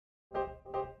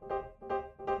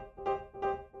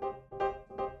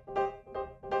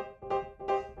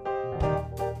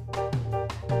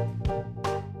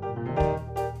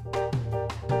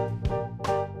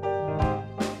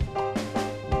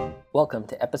Welcome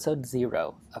to episode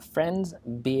 0 of Friends,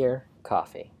 Beer,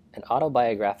 Coffee, an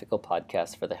autobiographical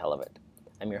podcast for the hell of it.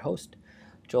 I'm your host,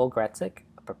 Joel Gratzik,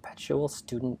 a perpetual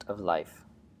student of life.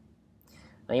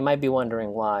 Now you might be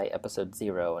wondering why episode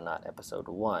 0 and not episode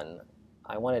 1.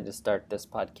 I wanted to start this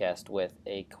podcast with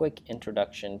a quick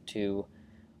introduction to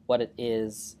what it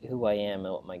is, who I am,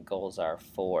 and what my goals are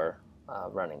for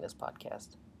running this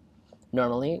podcast.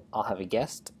 Normally, I'll have a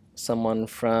guest, someone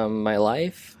from my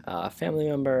life, a family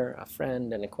member, a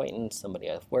friend, an acquaintance, somebody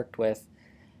I've worked with,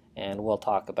 and we'll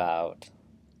talk about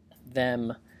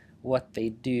them, what they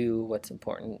do, what's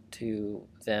important to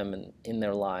them in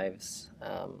their lives,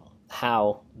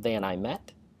 how they and I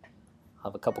met.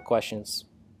 I'll have a couple questions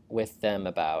with them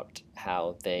about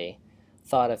how they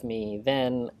thought of me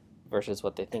then versus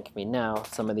what they think of me now.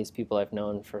 Some of these people I've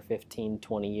known for 15,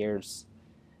 20 years,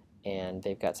 and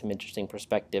they've got some interesting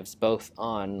perspectives both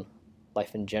on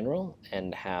life in general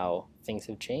and how things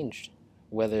have changed,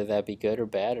 whether that be good or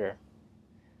bad or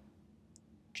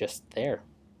just there.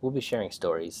 We'll be sharing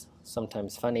stories,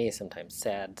 sometimes funny, sometimes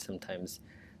sad, sometimes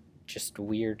just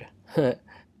weird. We'll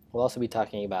also be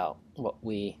talking about what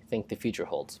we think the future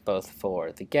holds, both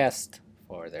for the guest,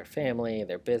 for their family,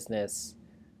 their business,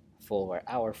 for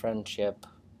our friendship,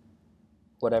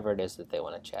 whatever it is that they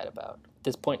want to chat about. At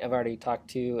this point, I've already talked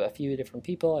to a few different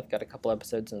people. I've got a couple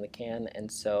episodes in the can,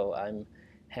 and so I'm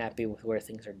happy with where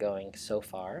things are going so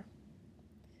far.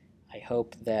 I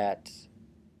hope that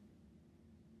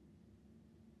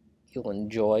you'll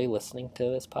enjoy listening to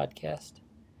this podcast.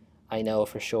 I know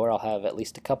for sure I'll have at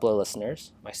least a couple of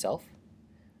listeners, myself,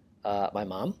 my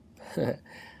mom.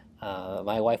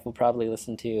 My wife will probably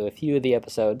listen to a few of the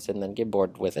episodes and then get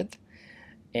bored with it.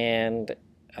 And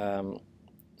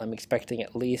I'm expecting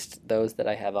at least those that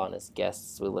I have on as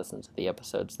guests will listen to the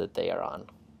episodes that they are on.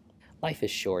 Life is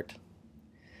short.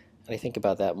 And I think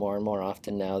about that more and more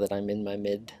often now that I'm in my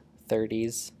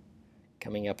mid-30s,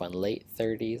 coming up on late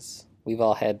 30s. We've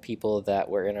all had people that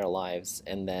were in our lives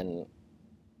and then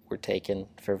were taken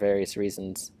for various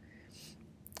reasons.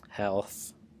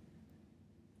 Health,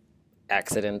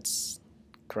 accidents,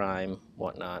 crime,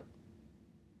 whatnot.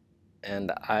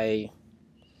 And I'm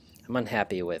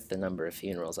unhappy with the number of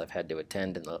funerals I've had to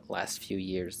attend in the last few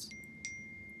years.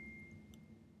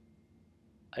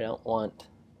 I don't want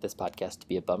this podcast to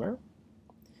be a bummer.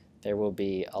 There will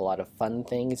be a lot of fun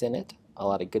things in it, a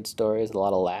lot of good stories, a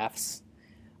lot of laughs.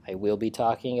 I will be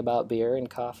talking about beer and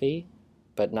coffee,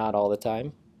 but not all the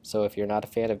time. So if you're not a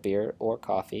fan of beer or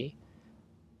coffee,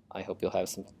 I hope you'll have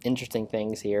some interesting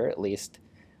things here, at least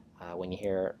when you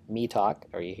hear me talk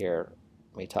or you hear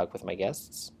me talk with my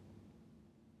guests.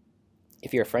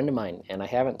 If you're a friend of mine and I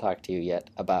haven't talked to you yet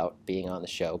about being on the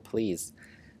show, please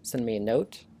send me a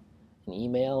note, an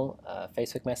email, a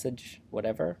Facebook message,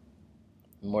 whatever.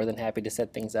 I'm more than happy to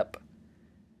set things up.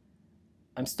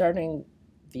 I'm starting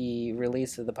the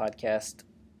release of the podcast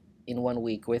in 1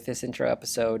 week with this intro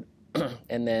episode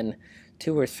and then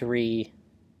 2 or 3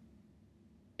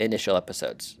 initial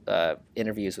episodes,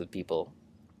 interviews with people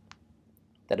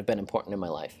that have been important in my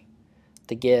life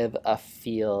to give a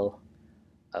feel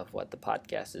of what the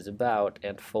podcast is about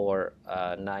and for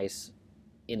a nice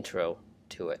intro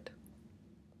to it.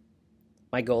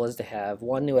 My goal is to have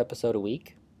 1 new episode a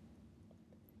week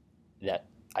that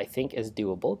I think is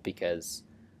doable because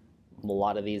a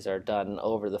lot of these are done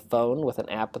over the phone with an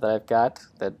app that I've got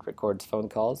that records phone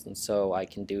calls, and so I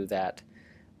can do that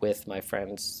with my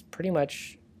friends pretty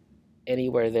much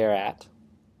anywhere they're at.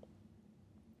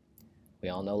 We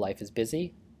all know life is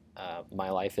busy. My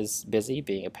life is busy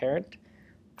being a parent,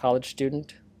 college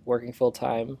student, working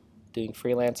full-time, doing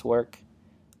freelance work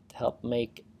to help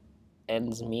make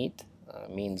ends meet.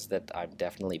 Means that I'm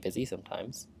definitely busy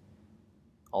sometimes,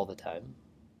 all the time.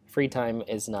 Free time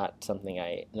is not something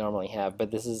I normally have, but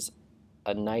this is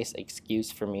a nice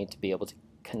excuse for me to be able to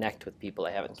connect with people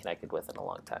I haven't connected with in a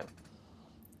long time,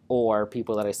 or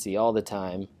people that I see all the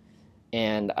time,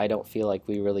 and I don't feel like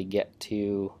we really get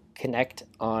to connect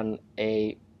on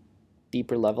a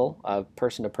deeper level of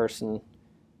person to person.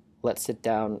 Let's sit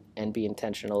down and be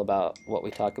intentional about what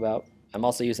we talk about. I'm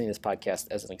also using this podcast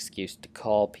as an excuse to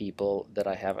call people that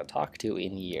I haven't talked to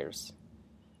in years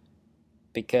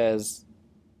because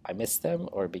I miss them,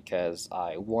 or because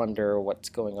I wonder what's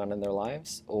going on in their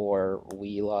lives, or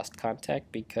we lost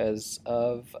contact because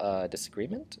of a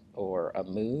disagreement or a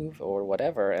move or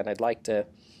whatever, and I'd like to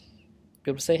be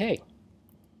able to say, hey,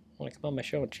 want to come on my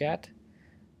show and chat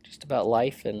just about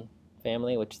life and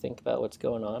family, what you think about what's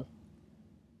going on.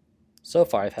 So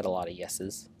far, I've had a lot of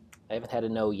yeses. I haven't had a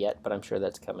no yet, but I'm sure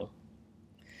that's coming.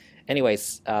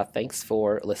 Anyways, thanks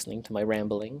for listening to my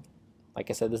rambling. Like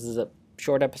I said, this is a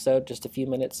short episode, just a few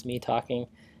minutes, me talking,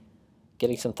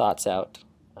 getting some thoughts out.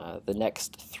 The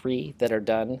next 3 that are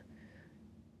done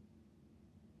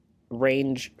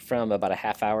range from about a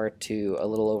half hour to a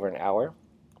little over an hour.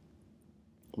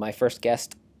 My first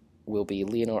guest will be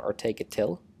Leonor Ortega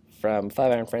Till from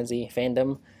Five Iron Frenzy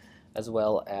fandom, as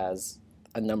well as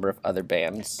a number of other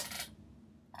bands.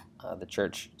 The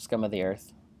Church, Scum of the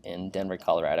Earth in Denver,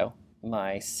 Colorado.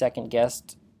 My second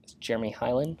guest is Jeremy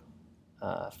Hyland,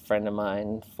 a friend of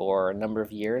mine for a number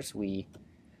of years. We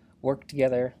worked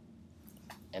together,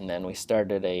 and then we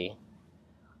started a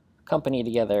company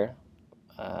together.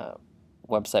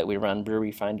 Website we run,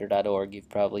 breweryfinder.org. You've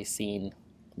probably seen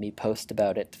me post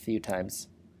about it a few times.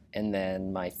 And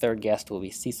then my third guest will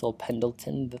be Cecil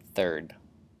Pendleton III.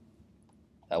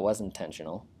 That was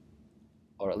intentional,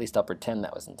 or at least I'll pretend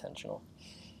that was intentional.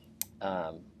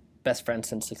 Best friend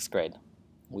since 6th grade.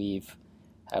 We've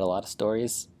had a lot of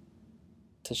stories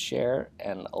to share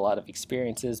and a lot of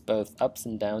experiences, both ups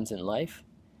and downs in life.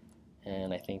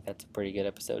 And I think that's a pretty good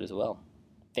episode as well.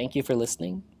 Thank you for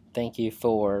listening. Thank you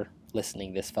for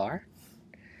listening this far.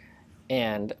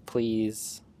 And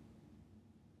please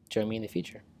join me in the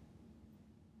future.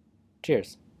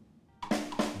 Cheers.